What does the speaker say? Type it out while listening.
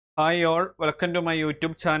Hi all, welcome to my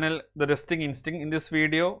YouTube channel The Resting Instinct. In this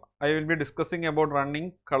video, I will be discussing about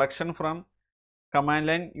running collection from command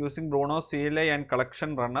line using Bruno CLI and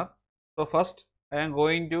collection runner. So first, I am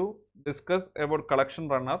going to discuss about collection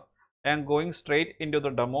runner. I am going straight into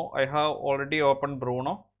the demo. I have already opened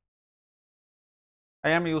Bruno.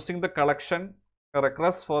 I am using the collection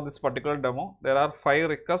requests for this particular demo. There are 5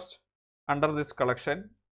 requests under this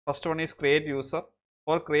collection. First one is create user.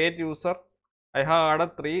 For create user, I have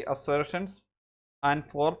added 3 assertions and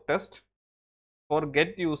 4 tests. For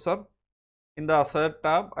get user, in the assert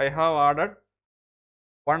tab, I have added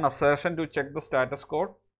 1 assertion to check the status code.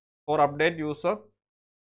 For update user,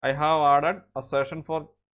 I have added assertion for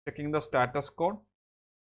checking the status code.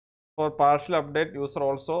 For partial update user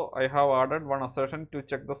also, I have added 1 assertion to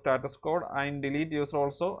check the status code, and delete user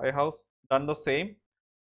also, I have done the same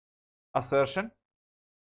assertion.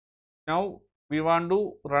 Now we want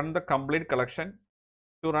to run the complete collection.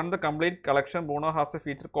 To run the complete collection, Bruno has a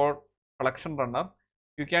feature called collection runner.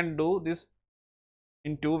 You can do this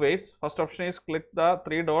in 2 ways. First option is click the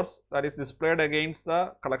 3 dots that is displayed against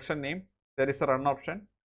the collection name. There is a run option.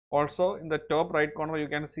 Also in the top right corner you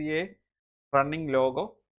can see a running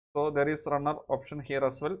logo. So there is runner option here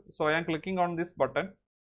as well. So I am clicking on this button.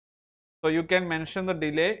 So you can mention the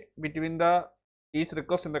delay between the each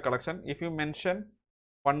request in the collection. If you mention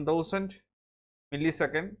 1000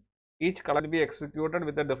 millisecond, each collection will be executed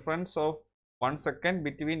with a difference of 1 second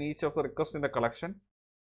between each of the requests in the collection.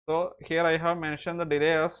 So here I have mentioned the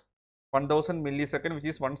delay as 1000 millisecond, which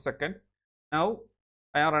is 1 second. Now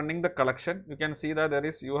I am running the collection. You can see that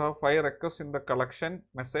you have 5 requests in the collection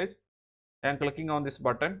message. I am clicking on this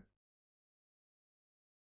button.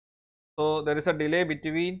 So there is a delay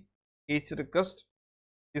between each request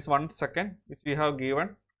is 1 second, which we have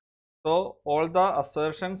given. So all the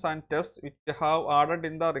assertions and tests which we have added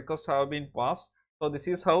in the request have been passed. So this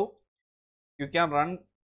is how you can run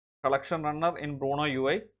collection runner in Bruno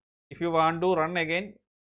UI. If you want to run again,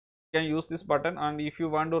 you can use this button, and if you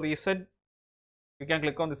want to reset, you can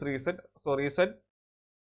click on this reset. So reset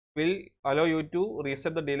will allow you to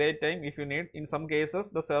reset the delay time if you need. In some cases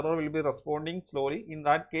the server will be responding slowly. In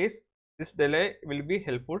that case, this delay will be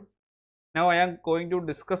helpful. Now I am going to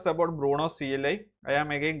discuss about Bruno CLI. I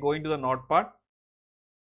am again going to the notepad.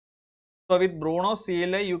 So with Bruno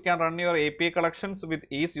CLI, you can run your API collections with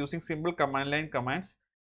ease using simple command line commands.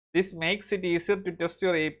 This makes it easier to test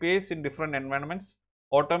your APIs in different environments,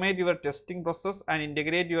 automate your testing process, and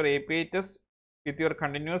integrate your API test with your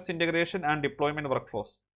continuous integration and deployment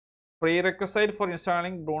workflows. Prerequisite for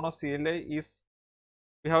installing Bruno CLI is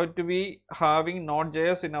we have to be having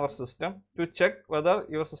Node.js in our system. To check whether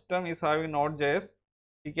your system is having Node.js,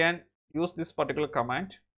 you can use this particular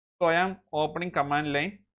command. So I am opening command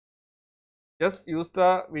line. Just use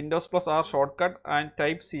the Windows plus R shortcut and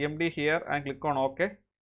type cmd here and click on OK.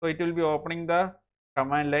 So it will be opening the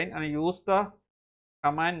command line, and use the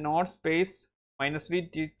command node space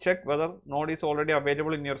 -v to check whether node is already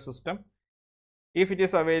available in your system. If it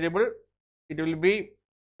is available, it will be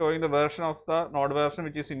showing the version of the node version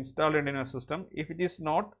which is installed in your system. If it is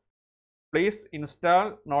not, please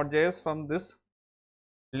install Node.js from this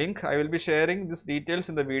link. I will be sharing these details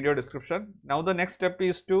in the video description. Now the next step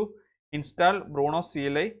is to install Bruno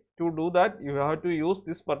CLI. To do that, you have to use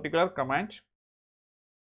this particular command.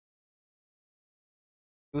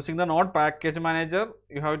 Using the Node package manager,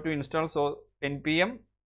 you have to install. So npm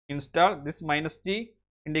install. This -g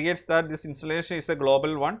indicates that this installation is a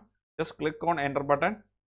global one. Just click on enter button.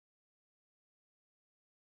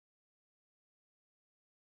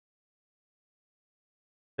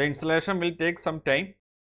 The installation will take some time.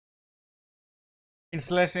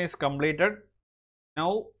 Installation is completed.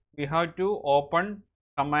 Now we have to open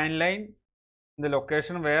command line in the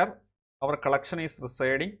location where our collection is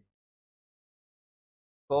residing.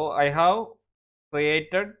 So I have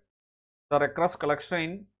created the request collection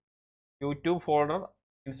in YouTube folder.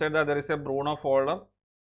 Inside that there is a Bruno folder.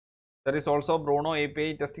 There is also Bruno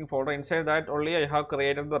API testing folder. Inside that only I have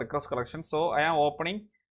created the request collection. So I am opening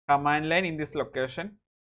command line in this location.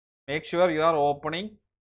 Make sure you are opening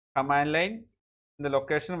command line in the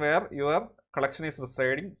location where your collection is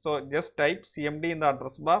residing. So just type cmd in the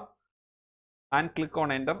address bar and click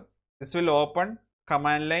on enter. This will open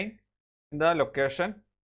command line in the location.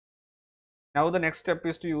 Now the next step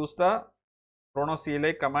is to use the Bruno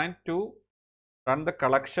CLI command to run the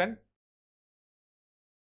collection.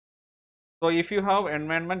 So if you have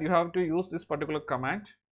environment, you have to use this particular command.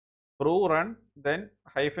 Brew run, then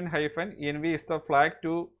 --env is the flag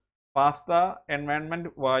to pass the environment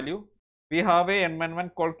value. we have a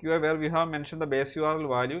environment called QA where we have mentioned the base URL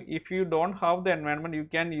value. If you don't have the environment, you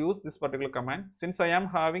can use this particular command. Since I am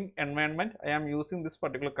having environment, I am using this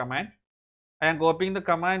particular command. I am copying the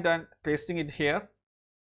command and pasting it here.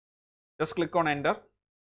 Just click on enter.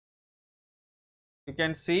 You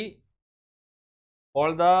can see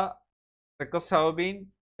all the requests have been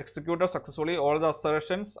executed successfully. All the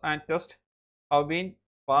assertions and tests have been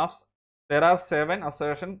passed. There are 7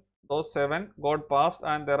 assertions. Those 7 got passed,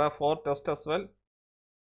 and there are 4 tests as well.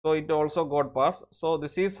 So it also got passed. So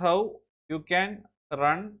this is how you can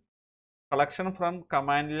run collection from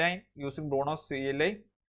command line using Bruno CLI.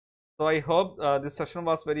 So I hope this session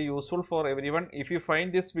was very useful for everyone. If you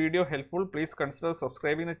find this video helpful, please consider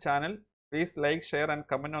subscribing the channel. Please like, share and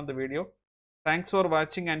comment on the video. Thanks for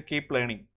watching and keep learning.